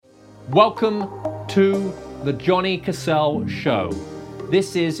Welcome to the Johnny Cassell Show.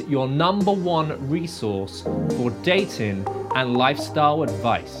 This is your number one resource for dating and lifestyle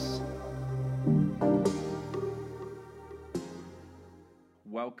advice.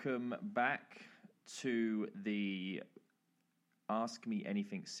 Welcome back to the Ask Me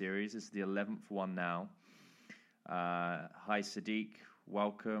Anything series. This is the 11th one now. Hi Sadiq,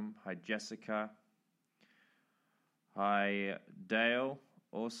 welcome. Hi Jessica. Hi Dale,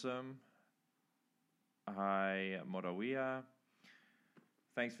 awesome. Hi Morawiya.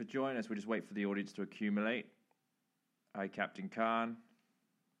 Thanks for joining us. We just wait for the audience to accumulate. Hi Captain Khan.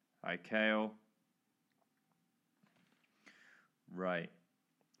 Hi Kale. Right,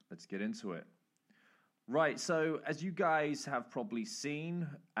 let's get into it. Right, so as you guys have probably seen,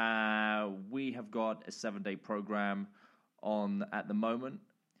 we have got a 7-day program on at the moment,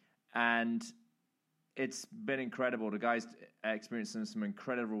 and it's been incredible. The guys are experiencing some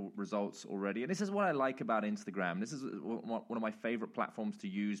incredible results already, and this is what I like about Instagram. This is one of my favorite platforms to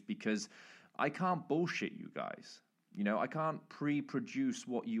use because I can't bullshit you guys. You know, I can't pre-produce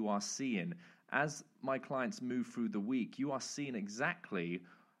what you are seeing. As my clients move through the week, you are seeing exactly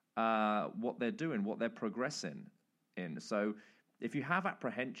what they're doing, what they're progressing in. So if you have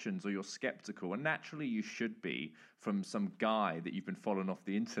apprehensions or you're skeptical, and naturally you should be from some guy that you've been following off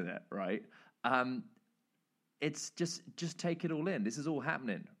the internet, right? It's just take it all in. This is all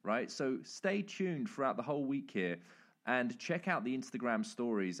happening, right? So stay tuned throughout the whole week here and check out the Instagram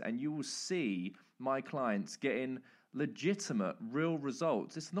stories, and you will see my clients getting legitimate, real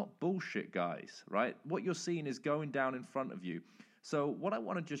results. It's not bullshit, guys, right? What you're seeing is going down in front of you. So what I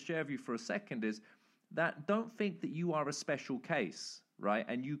want to just share with you for a second is that don't think that you are a special case, right?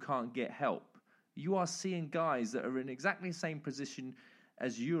 And you can't get help. You are seeing guys that are in exactly the same position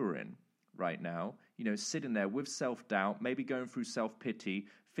as you're in right now, you know, sitting there with self-doubt, maybe going through self-pity,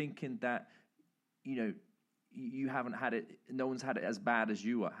 thinking that, you know, you haven't had it, no one's had it as bad as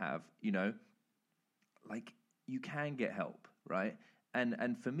you have, you know, like you can get help, right?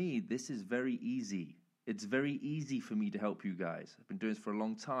 And for me, this is very easy. It's very easy for me to help you guys. I've been doing this for a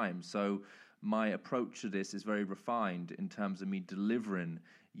long time. So my approach to this is very refined in terms of me delivering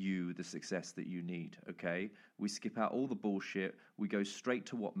you the success that you need, okay? We skip out all the bullshit. We go straight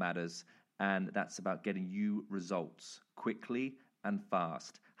to what matters. And that's about getting you results quickly and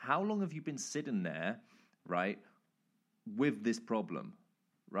fast. How long have you been sitting there, right, with this problem,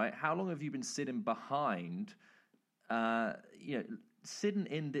 right? How long have you been sitting behind, sitting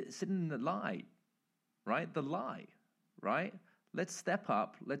in the lie, right? The lie, right? Let's step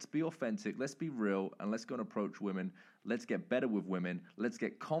up. Let's be authentic. Let's be real. And let's go and approach women. Let's get better with women. Let's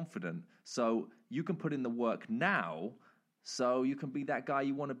get confident so you can put in the work now so you can be that guy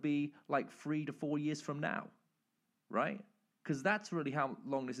you want to be like 3 to 4 years from now, right? Because that's really how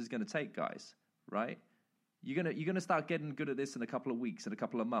long this is going to take, guys, right? You're gonna start getting good at this in a couple of weeks, in a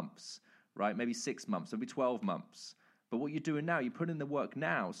couple of months, right? Maybe 6 months, maybe 12 months. But what you're doing now, you put in the work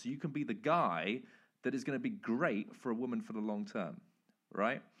now so you can be the guy that is going to be great for a woman for the long term,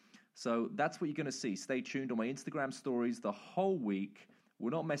 right? So that's what you're going to see. Stay tuned on my Instagram stories the whole week.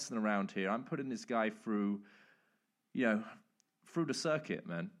 We're not messing around here. I'm putting this guy through, through the circuit,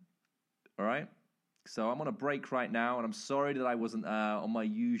 man. All right? So I'm on a break right now, and I'm sorry that I wasn't on my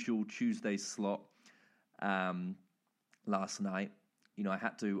usual Tuesday slot last night. You know, I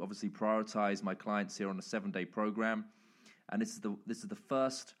had to obviously prioritize my clients here on a 7-day program, and this is the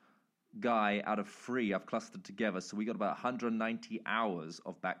first guy out of 3 I've clustered together. So we got about 190 hours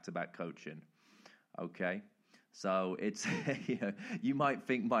of back-to-back coaching. Okay, so it's you might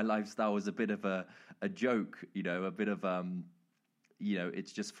think my lifestyle is a bit of a joke, a bit of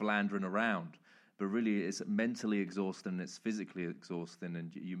it's just philandering around, but really it's mentally exhausting, it's physically exhausting,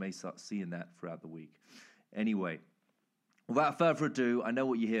 and you may start seeing that throughout the week. Anyway, without further ado, I know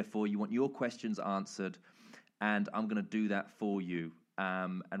what you're here for. You want your questions answered, and I'm going to do that for you.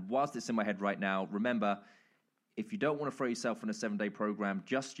 And whilst it's in my head right now, remember, if you don't want to throw yourself in a 7-day program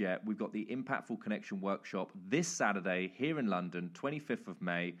just yet, we've got the Impactful Connection Workshop this Saturday here in London, 25th of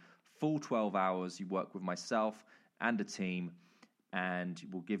May, full 12 hours. You work with myself and a team, and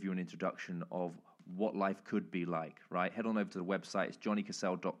we'll give you an introduction of what life could be like, right? Head on over to the website. It's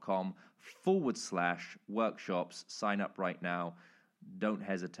johnnycassell.com/workshops. Sign up right now. Don't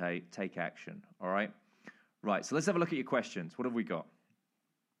hesitate. Take action, all right? Right, so let's have a look at your questions. What have we got?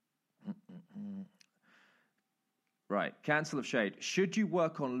 Right, Cancel of Shade. Should you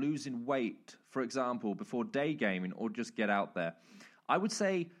work on losing weight, for example, before day gaming, or just get out there? I would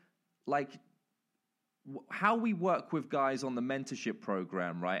say, like, how we work with guys on the mentorship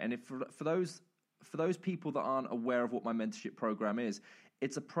program, right? And if for those people that aren't aware of what my mentorship program is,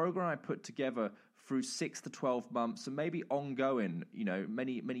 it's a program I put together through 6 to 12 months and maybe ongoing,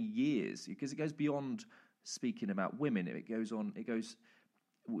 many, many years, because it goes beyond speaking about women.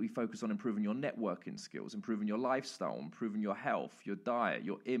 We focus on improving your networking skills, improving your lifestyle, improving your health, your diet,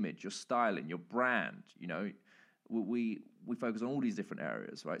 your image, your styling, your brand. We focus on all these different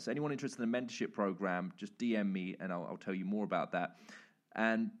areas, right? So anyone interested in a mentorship program, just DM me and I'll tell you more about that.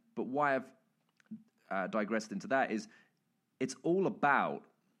 But why I've digressed into that is it's all about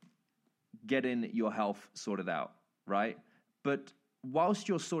getting your health sorted out, right? But whilst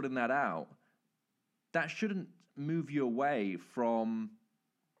you're sorting that out, that shouldn't move you away from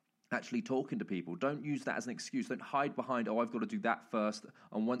actually talking to people. Don't use that as an excuse. Don't hide behind, I've got to do that first,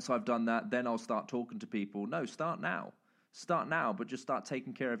 and once I've done that, then I'll start talking to people. No, start now. Start now, but just start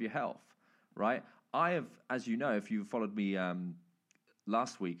taking care of your health, right? I have, as you know, if you followed me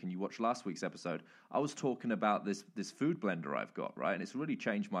last week and you watched last week's episode, I was talking about this food blender I've got, right? And it's really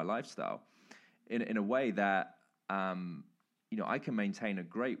changed my lifestyle in a way that, I can maintain a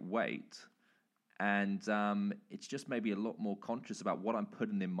great weight. And it's just maybe a lot more conscious about what I'm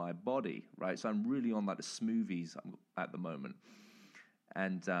putting in my body, right? So I'm really on like the smoothies at the moment.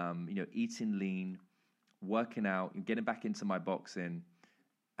 And, eating lean, working out, and getting back into my boxing.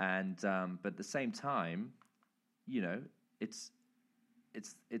 And but at the same time, it's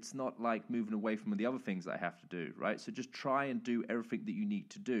not like moving away from the other things that I have to do, right? So just try and do everything that you need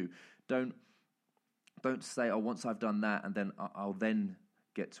to do. Don't say, once I've done that, and then I'll then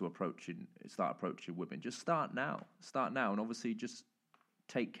get to start approaching women. Just start now, and obviously just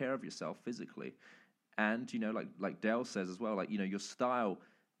take care of yourself physically. And like Dale says as well, your style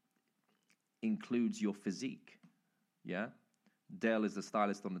includes your physique. Yeah, Dale is the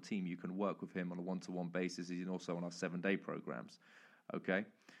stylist on the team. You can work with him on a one-to-one basis. He's also on our 7-day programs. Okay,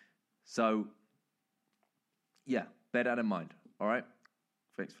 so yeah, bear that in mind. All right,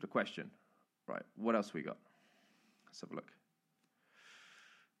 thanks for the question. Right, what else we got? Let's have a look.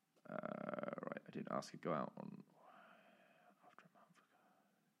 Right, I didn't ask it go out on after a month ago. Okay.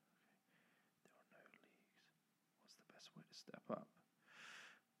 There are no leagues. What's the best way to step up?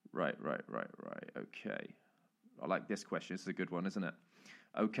 Right. Okay. I like this question. This is a good one, isn't it?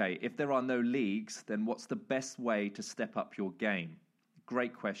 Okay, if there are no leagues, then what's the best way to step up your game?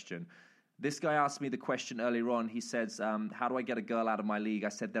 Great question. This guy asked me the question earlier on. He says, how do I get a girl out of my league? I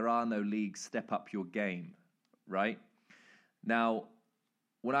said, there are no leagues. Step up your game, right? Now,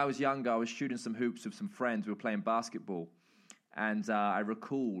 when I was younger, I was shooting some hoops with some friends. We were playing basketball. And I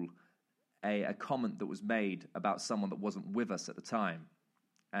recall a comment that was made about someone that wasn't with us at the time.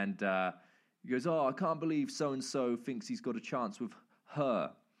 And he goes, I can't believe so-and-so thinks he's got a chance with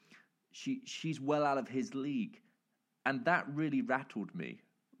her. She's well out of his league. And that really rattled me,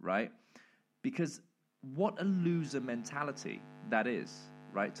 right? Because what a loser mentality that is,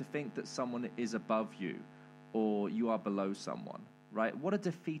 right? To think that someone is above you or you are below someone, right? What a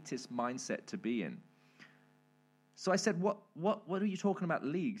defeatist mindset to be in. So I said, what are you talking about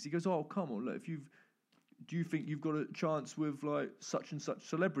leagues? He goes, come on, look, do you think you've got a chance with like such and such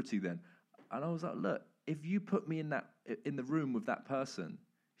celebrity then? And I was like, look, if you put me in the room with that person,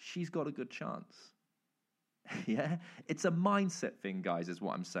 she's got a good chance. Yeah, it's a mindset thing, guys, is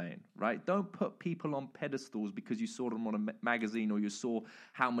what I'm saying, right? Don't put people on pedestals because you saw them on a magazine or you saw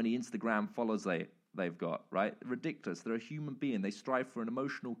how many Instagram followers they've got, right? Ridiculous. They're a human being. They strive for an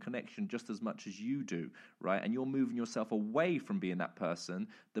emotional connection just as much as you do, right? And you're moving yourself away from being that person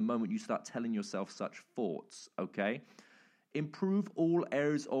the moment you start telling yourself such thoughts, okay? Improve all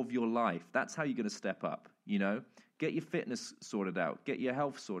areas of your life. That's how you're going to step up, Get your fitness sorted out. Get your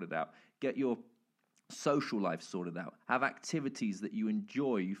health sorted out. Get your social life sorted out. Have activities that you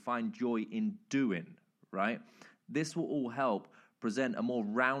enjoy, you find joy in doing, right? This will all help present a more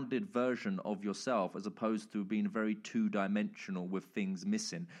rounded version of yourself as opposed to being very two-dimensional with things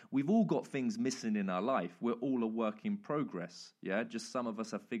missing. We've all got things missing in our life. We're all a work in progress, yeah? Just some of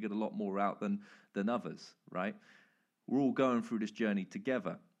us have figured a lot more out than others, right? We're all going through this journey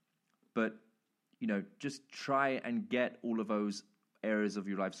together. But, just try and get all of those areas of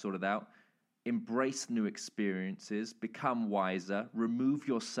your life sorted out. Embrace new experiences, become wiser, remove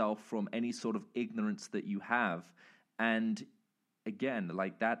yourself from any sort of ignorance that you have. And again,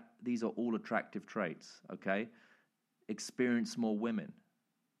 like that, these are all attractive traits, okay? Experience more women,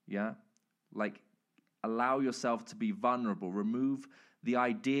 yeah? Like, allow yourself to be vulnerable. Remove the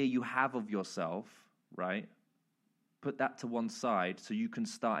idea you have of yourself, right? Put that to one side so you can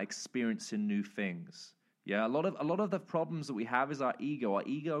start experiencing new things. Yeah, a lot of the problems that we have is our ego. Our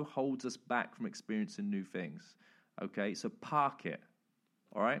ego holds us back from experiencing new things. Okay, so park it.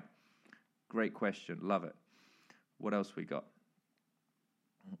 All right? Great question. Love it. What else we got?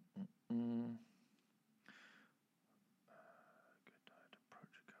 Mm. Good diet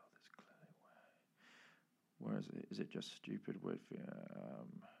approach a girl that's clearly where is it? Is it just stupid word for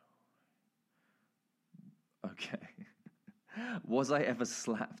okay. Was I ever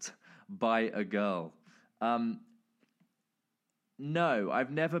slapped by a girl? No,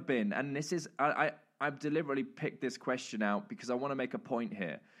 I've never been. And this is, I've deliberately picked this question out because I want to make a point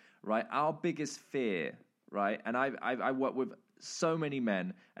here, right? Our biggest fear, right? And I work with so many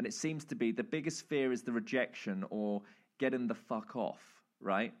men, and it seems to be the biggest fear is the rejection or getting the fuck off,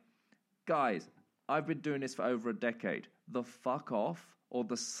 right? Guys, I've been doing this for over a decade. The fuck off or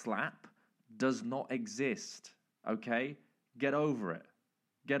the slap does not exist, okay? Get over it.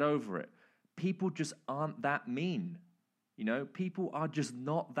 Get over it. People just aren't that mean. You know, people are just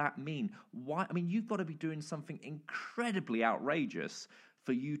not that mean. Why? I mean, you've got to be doing something incredibly outrageous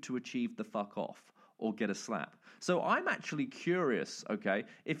for you to achieve the fuck off or get a slap. So I'm actually curious, okay,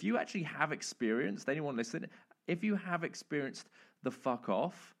 if you actually have experienced, anyone listening, if you have experienced the fuck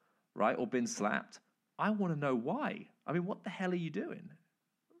off, right, or been slapped, I want to know why. I mean, what the hell are you doing,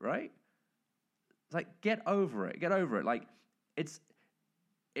 right? It's like, get over it. Get over it. Like, it's,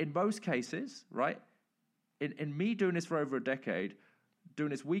 in most cases, right, in me doing this for over a decade, doing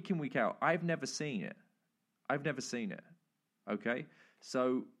this week in, week out, I've never seen it. I've never seen it, okay?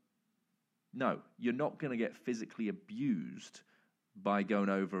 So, no, you're not going to get physically abused by going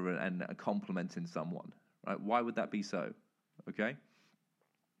over and complimenting someone, right? Why would that be so, okay?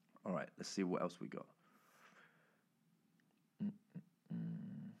 All right, let's see what else we got.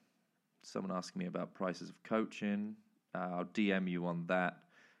 Someone asking me about prices of coaching. I'll DM you on that.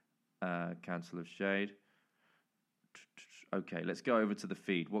 Council of Shade. Okay, let's go over to the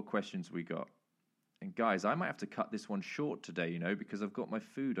feed. What questions we got? And guys, I might have to cut this one short today, you know, because I've got my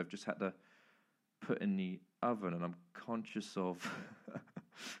food I've just had to put in the oven, and I'm conscious of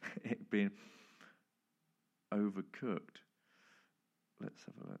it being overcooked. Let's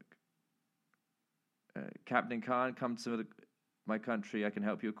have a look. Captain Khan, come to my country. I can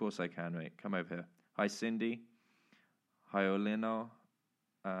help you. Of course I can, mate. Come over here. Hi, Cindy. Hi, Olino.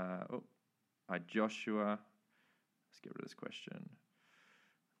 Hi, Joshua. Let's get rid of this question.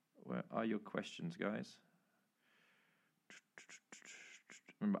 Where are your questions, guys?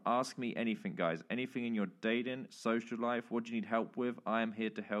 Remember, ask me anything, guys. Anything in your dating, social life. What do you need help with? I am here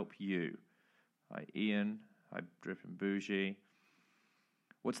to help you. Hi, Ian. Hi, Drippin' Bougie.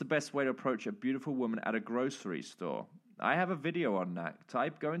 What's the best way to approach a beautiful woman at a grocery store? I have a video on that.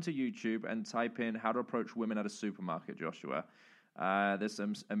 Go into YouTube and type in how to approach women at a supermarket, Joshua. There's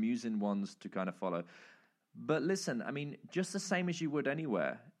some amusing ones to kind of follow. But listen, I mean, just the same as you would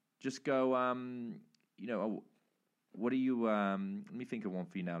anywhere. Just go, what do you, let me think of one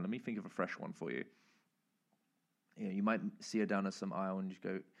for you now. Let me think of a fresh one for you. You know, you might see her down at some aisle and just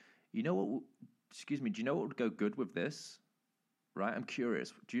go, do you know what would go good with this? Right? I'm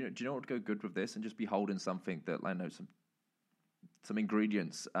curious. Do you know what would go good with this? And just be holding something that, I know, some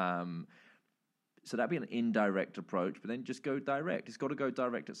ingredients. So that'd be an indirect approach, but then just go direct. It's got to go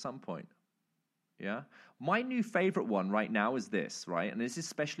direct at some point. Yeah. My new favorite one right now is this, right? And this is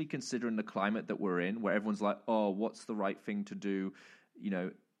especially considering the climate that we're in, where everyone's like, oh, what's the right thing to do? You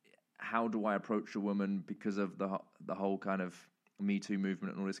know, how do I approach a woman because of the whole kind of Me Too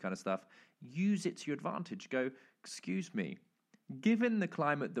movement and all this kind of stuff? Use it to your advantage. Go, excuse me, given the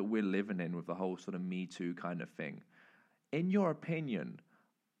climate that we're living in with the whole sort of Me Too kind of thing, in your opinion,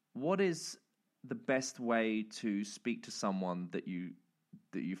 what is the best way to speak to someone that you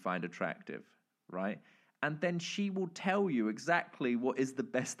find attractive? Right? And then she will tell you exactly what is the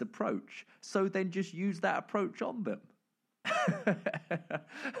best approach. So then just use that approach on them.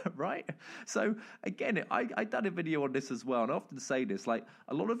 Right? So again, I done a video on this as well, and I often say this, like,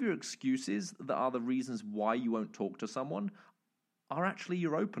 a lot of your excuses that are the reasons why you won't talk to someone are actually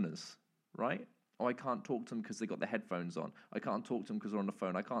your openers, right? Oh, I can't talk to them because they got the headphones on. I can't talk to them because they're on the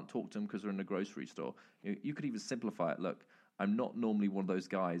phone. I can't talk to them because they're in the grocery store. You could even simplify it. Look, I'm not normally one of those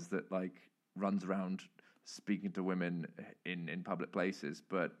guys that, like, runs around speaking to women in public places,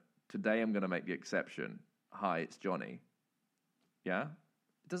 but today I'm going to make the exception. Hi, it's Johnny. Yeah?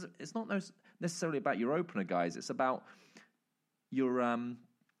 It's not necessarily about your opener, guys. It's about your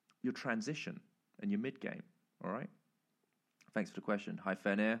transition and your mid-game, all right? Thanks for the question. Hi,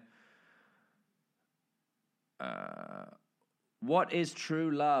 Fenir. What is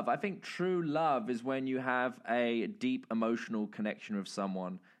true love? I think true love is when you have a deep emotional connection with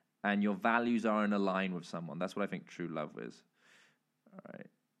someone and your values are in a line with someone. That's what I think true love is. All right.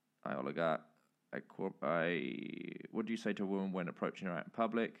 Hi, Oligat. What do you say to a woman when approaching her out in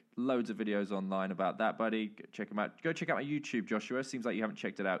public? Loads of videos online about that, buddy. Check them out. Go check out my YouTube, Joshua. Seems like you haven't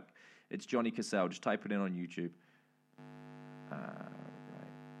checked it out It's Johnny Cassell. Just type it in on YouTube. Right.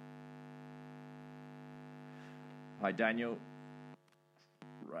 Hi, Daniel.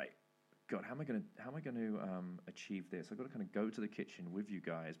 Right. God, how am I going to achieve this? I've got to kind of go to the kitchen with you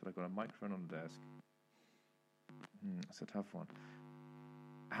guys, but I've got a microphone on the desk. It's a tough one.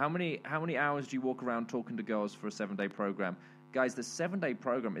 How many hours do you walk around talking to girls for a 7-day program? Guys, the 7-day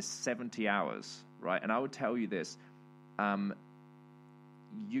program is 70 hours, right? And I would tell you this.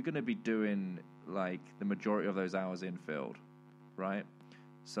 You're going to be doing, like, the majority of those hours in field, right?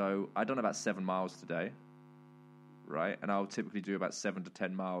 So I done about 7 miles today, right? And I'll typically do about 7 to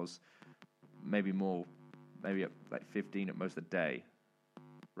 10 miles, maybe more, maybe like 15 at most a day,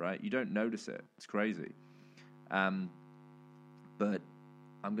 right? You don't notice it. It's crazy. But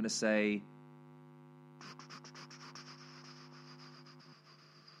I'm going to say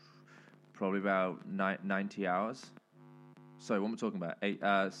probably about 90 hours. Sorry, what am I talking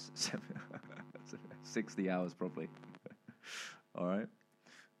about? 60 hours probably. All right.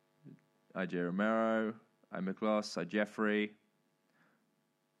 Hi, J. Romero. Hi, Miklos. Hi, Jeffrey.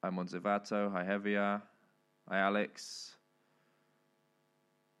 Hi, Monzevato. Hi, Heavier. Hi, Alex.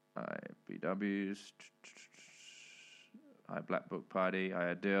 Hi, BWs. Hi, Black Book Party.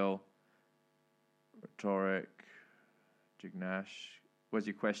 Hi, Adil. Rhetoric. Jignash. Where's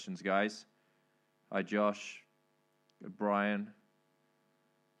your questions, guys? Hi, Josh. Hi, Brian.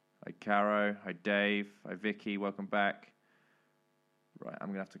 Hi, Caro. Hi, Dave. Hi, Vicky. Welcome back. Right, I'm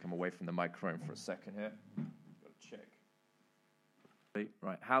going to have to come away from the microphone for a second here. Got to check.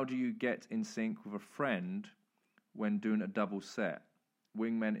 Right, how do you get in sync with a friend when doing a double set?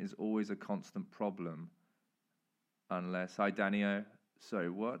 Wingmen is always a constant problem. Unless... Hi, Danio. Sorry,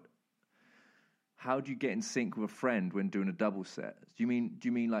 what? How do you get in sync with a friend when doing a double set? Do you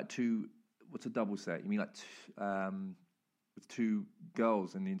mean like two... What's a double set? You mean like with two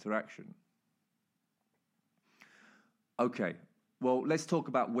girls in the interaction? Okay. Well, let's talk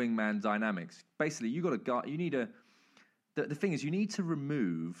about wingman dynamics. Basically, you got a guy. You need a. The thing is, you need to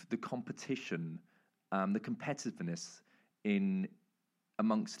remove the competition, the competitiveness in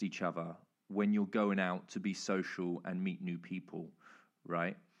amongst each other when you're going out to be social and meet new people,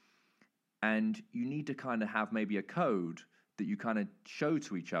 right? And you need to kind of have maybe a code that you kind of show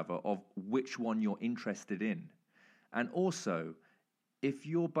to each other of which one you're interested in. And also, if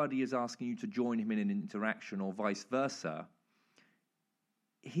your buddy is asking you to join him in an interaction or vice versa,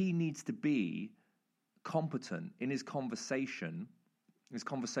 he needs to be competent in his conversation, his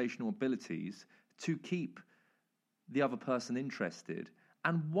conversational abilities, to keep the other person interested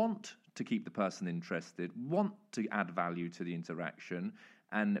and want to keep the person interested, want to add value to the interaction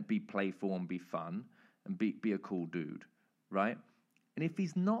and be playful and be fun and be a cool dude, right? And if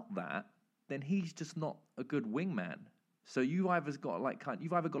he's not that, then he's just not a good wingman. So you've either got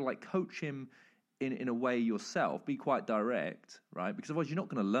to coach him in a way yourself, be quite direct, right? Because otherwise you're not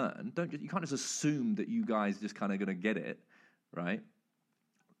going to learn. You can't just assume that you guys just kind of going to get it, right?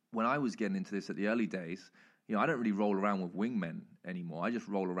 When I was getting into this at the early days, I don't really roll around with wingmen anymore. I just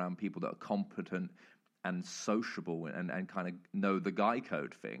roll around people that are competent and sociable and kind of know the guy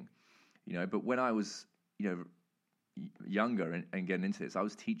code thing, But when I was, younger and getting into this, I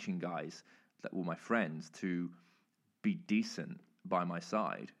was teaching guys that were my friends to be decent by my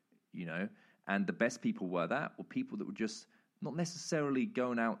side, And the best people were people that were just not necessarily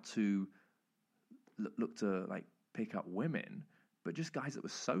going out to look to like pick up women, but just guys that were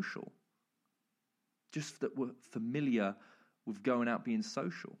social, just that were familiar with going out being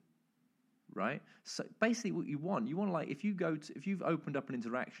social, right? So basically, what you want like if you've opened up an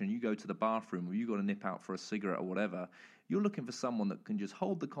interaction, you go to the bathroom or you got to nip out for a cigarette or whatever, you're looking for someone that can just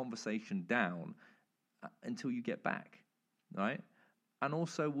hold the conversation down until you get back, right? And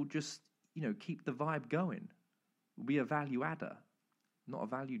also will just keep the vibe going. Will be a value adder, not a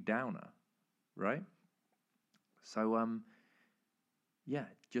value downer, right? So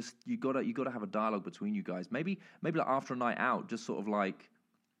just you gotta have a dialogue between you guys. Maybe like after a night out, just sort of like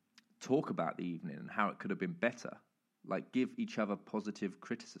talk about the evening and how it could have been better. Like give each other positive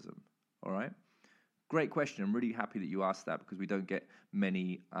criticism. All right. Great question. I'm really happy that you asked that because we don't get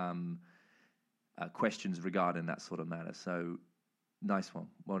many questions regarding that sort of matter. So. Nice one.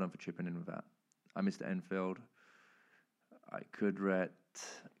 Well done for chipping in with that. I'm Mr. Enfield. I could read.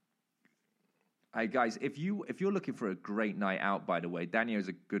 Hey guys, if you're looking for a great night out, by the way, Daniel is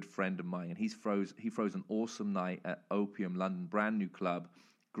a good friend of mine, and he throws an awesome night at Opium London, brand new club,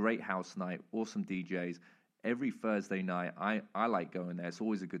 great house night, awesome DJs. Every Thursday night, I like going there. It's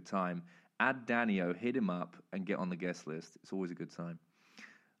always a good time. Add Daniel, hit him up, and get on the guest list. It's always a good time.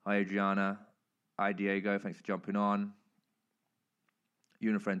 Hi Adriana. Hi Diego. Thanks for jumping on. You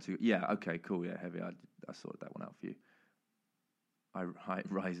and a friend too. Yeah, okay, cool. Yeah, heavy. I sorted that one out for you.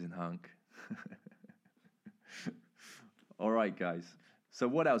 Rising hunk. All right, guys. So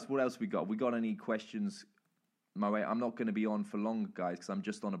what else? What else we got? We got any questions? My way. I'm not going to be on for long, guys, because I'm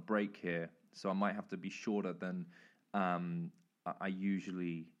just on a break here. So I might have to be shorter than I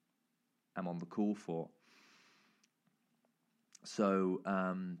usually am on the call for. So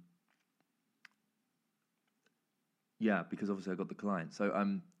yeah, because obviously I got the client. So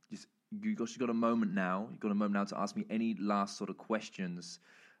you've got a moment now. You've got a moment now to ask me any last sort of questions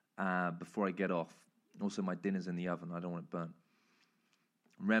before I get off. Also, my dinner's in the oven. I don't want it burnt.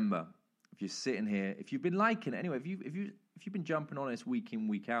 Remember, if you're sitting here, if you've been liking it anyway, if you've been jumping on this week in,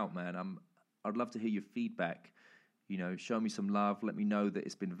 week out, man, I'd love to hear your feedback. You know, show me some love. Let me know that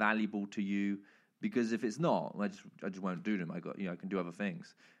it's been valuable to you. Because if it's not, I just won't do them. I can do other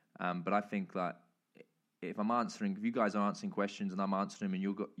things. But I think that if you guys are answering questions and I'm answering them,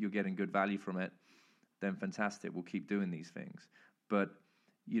 and you're getting good value from it, then fantastic. We'll keep doing these things. But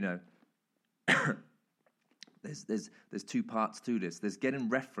you know, there's two parts to this. There's getting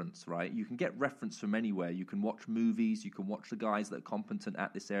reference, right? You can get reference from anywhere. You can watch movies. You can watch the guys that are competent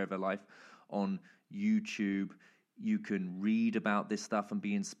at this area of their life on YouTube. You can read about this stuff and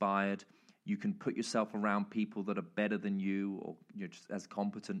be inspired. You can put yourself around people that are better than you or just as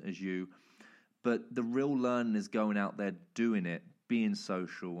competent as you. But the real learning is going out there, doing it, being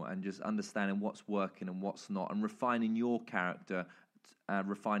social, and just understanding what's working and what's not, and refining your character,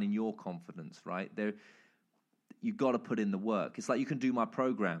 refining your confidence, right? You've got to put in the work. It's like you can do my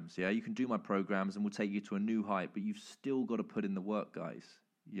programs, yeah? You can do my programs and we'll take you to a new height, but you've still got to put in the work, guys,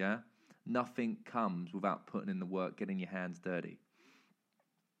 yeah? Nothing comes without putting in the work, getting your hands dirty.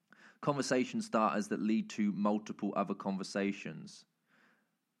 Conversation starters that lead to multiple other conversations.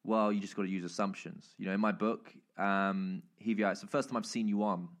 Well, you just got to use assumptions. You know, in my book, Hevia, it's the first time I've seen you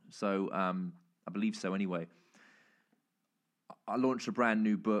on, so I believe so anyway. I launched a brand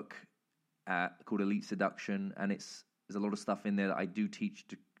new book called Elite Seduction, and there's a lot of stuff in there that I do teach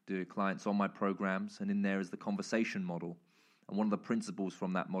to clients on my programs, and in there is the conversation model. And one of the principles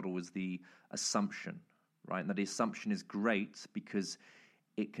from that model is the assumption, right? Now, the assumption is great because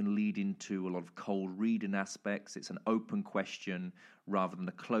it can lead into a lot of cold reading aspects. It's an open question rather than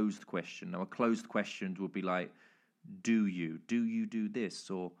a closed question. Now, a closed question would be like, do you do this,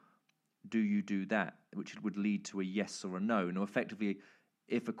 or do you do that, which would lead to a yes or a no. Now, effectively,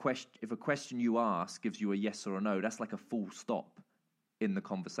 if a question you ask gives you a yes or a no, that's like a full stop in the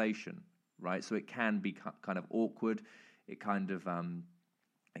conversation, right? So it can be kind of awkward. It kind of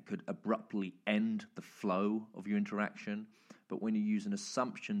it could abruptly end the flow of your interaction. But when you're using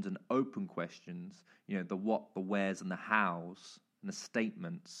assumptions and open questions, you know, the what, the wheres, and the hows, and the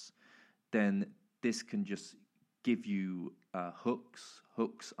statements, then this can just give you hooks.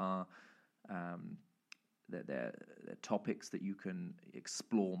 Hooks are they're topics that you can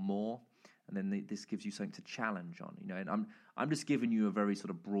explore more, and then this gives you something to challenge on. You know, and I'm just giving you a very sort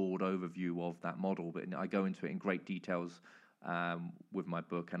of broad overview of that model, but I go into it in great details with my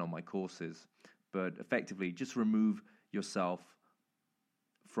book and on my courses. But effectively, just remove yourself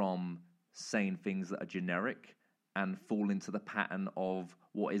from saying things that are generic and fall into the pattern of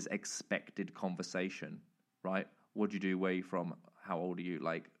what is expected conversation, right? What do you do? Where are you from? How old are you?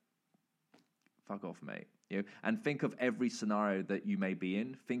 Like, fuck off, mate. You know, and think of every scenario that you may be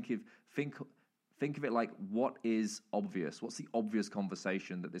in. Think of it like, what is obvious? What's the obvious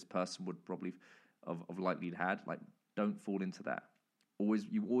conversation that this person would probably have likely had? Like, don't fall into that.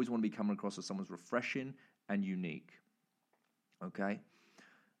 You always want to be coming across as someone's refreshing and unique. Okay?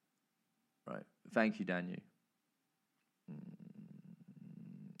 Right. Thank you, Daniel.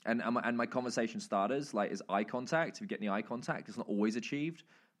 And my conversation starters, like, is eye contact. If you get any eye contact, it's not always achieved,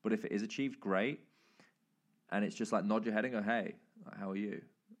 but if it is achieved, great. And it's just like nod your head and go, hey, how are you?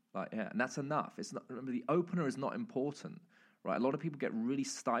 Like, yeah, and that's enough. It's not. Remember, the opener is not important, right? A lot of people get really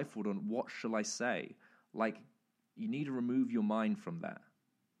stifled on what shall I say. Like, you need to remove your mind from that,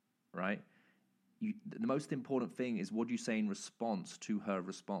 right? The most important thing is what you say in response to her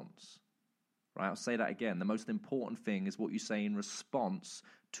response, right? I'll say that again. The most important thing is what you say in response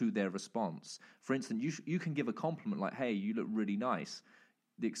to their response. For instance, you can give a compliment like, hey, you look really nice.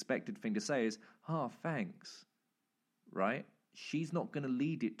 The expected thing to say is, thanks, right? She's not going to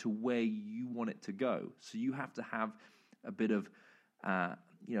lead it to where you want it to go. So you have to have a bit of, a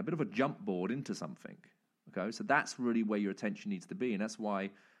bit of a jump board into something. Okay, so that's really where your attention needs to be, and that's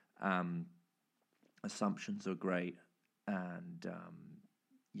why assumptions are great. And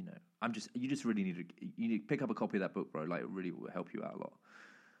you just really need to pick up a copy of that book, bro. Like, it really will help you out a lot.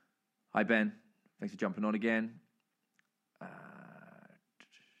 Hi, Ben. Thanks for jumping on again.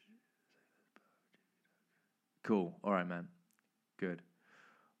 Cool. All right, man. Good.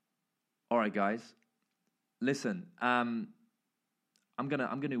 All right, guys. Listen, I'm gonna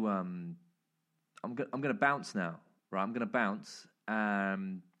bounce now. Right, I'm gonna bounce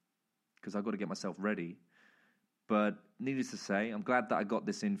because I've got to get myself ready. But needless to say, I'm glad that I got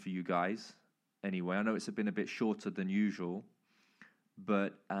this in for you guys. Anyway, I know it's been a bit shorter than usual,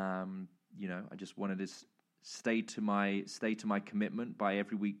 but I just wanted to stay to my commitment by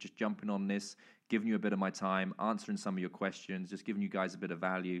every week just jumping on this, giving you a bit of my time, answering some of your questions, just giving you guys a bit of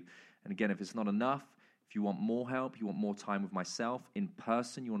value. And again, if it's not enough, if you want more help, you want more time with myself in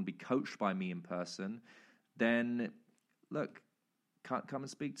person, you want to be coached by me in person, then look, come and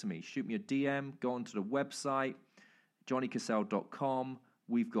speak to me. Shoot me a DM, go onto the website, johnnycassell.com.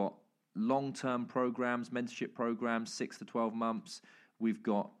 We've got long-term programs, mentorship programs, 6 to 12 months. We've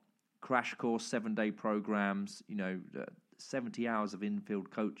got crash course, 7-day programs, 70 hours of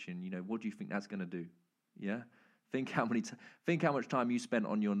in-field coaching. What do you think that's going to do? Yeah? Think how much time you spent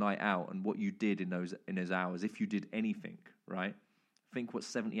on your night out and what you did in those hours, if you did anything, right? Think what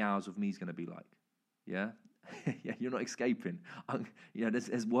 70 hours with me is going to be like. Yeah? Yeah, you're not escaping.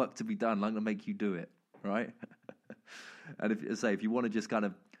 There's work to be done. I'm going to make you do it, right? And if you want to just kind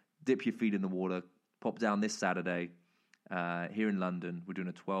of dip your feet in the water, pop down this Saturday here in London. We're doing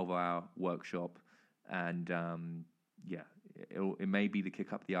a 12-hour workshop, and it may be the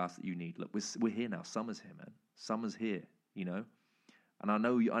kick up the arse that you need. Look, we're here now. Summer's here, man. Summer's here, And I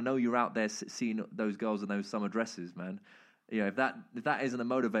know you're out there seeing those girls in those summer dresses, man. If that isn't a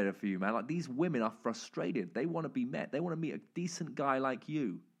motivator for you, man, like these women are frustrated. They want to be met. They want to meet a decent guy like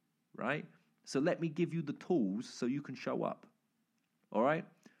you, right? So let me give you the tools so you can show up. All right?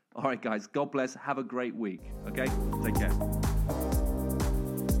 All right, guys. God bless. Have a great week. Okay? Take care.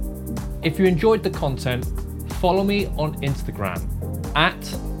 If you enjoyed the content, follow me on Instagram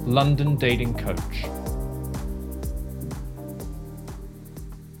 @London Dating Coach.